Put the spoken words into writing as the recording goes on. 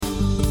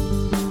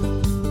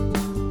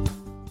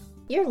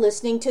You're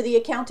listening to the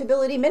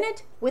Accountability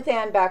Minute with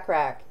Ann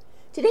Bachrach.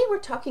 Today we're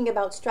talking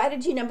about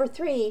strategy number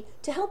 3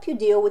 to help you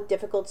deal with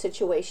difficult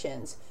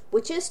situations,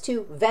 which is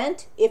to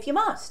vent if you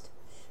must.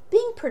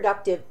 Being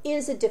productive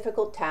is a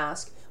difficult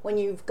task when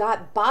you've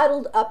got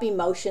bottled up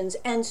emotions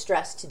and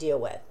stress to deal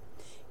with.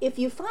 If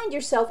you find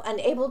yourself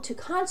unable to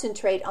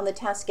concentrate on the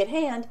task at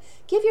hand,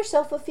 give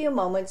yourself a few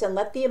moments and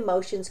let the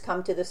emotions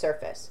come to the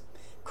surface.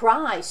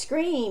 Cry,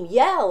 scream,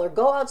 yell, or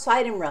go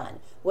outside and run.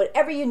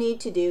 Whatever you need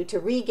to do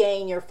to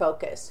regain your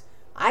focus.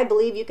 I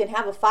believe you can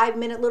have a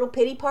 5-minute little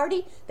pity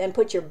party, then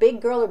put your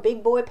big girl or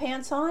big boy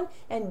pants on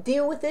and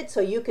deal with it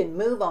so you can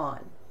move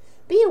on.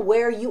 Be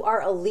aware you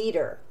are a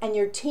leader and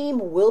your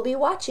team will be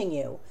watching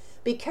you.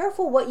 Be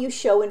careful what you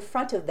show in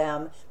front of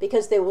them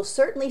because they will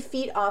certainly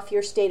feed off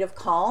your state of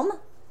calm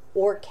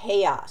or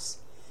chaos.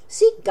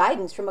 Seek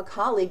guidance from a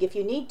colleague if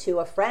you need to,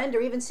 a friend,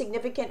 or even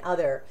significant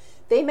other.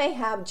 They may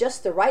have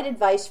just the right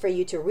advice for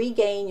you to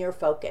regain your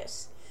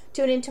focus.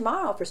 Tune in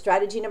tomorrow for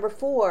strategy number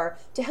 4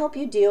 to help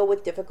you deal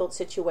with difficult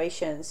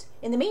situations.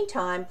 In the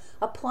meantime,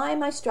 apply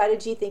my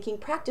strategy thinking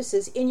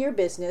practices in your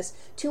business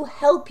to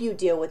help you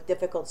deal with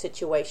difficult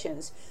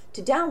situations.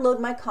 To download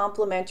my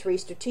complimentary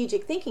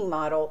strategic thinking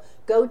model,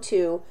 go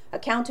to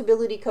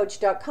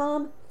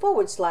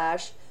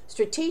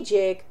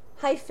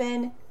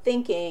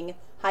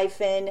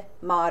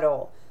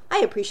accountabilitycoach.com/strategic-thinking-model. I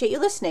appreciate you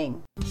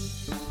listening.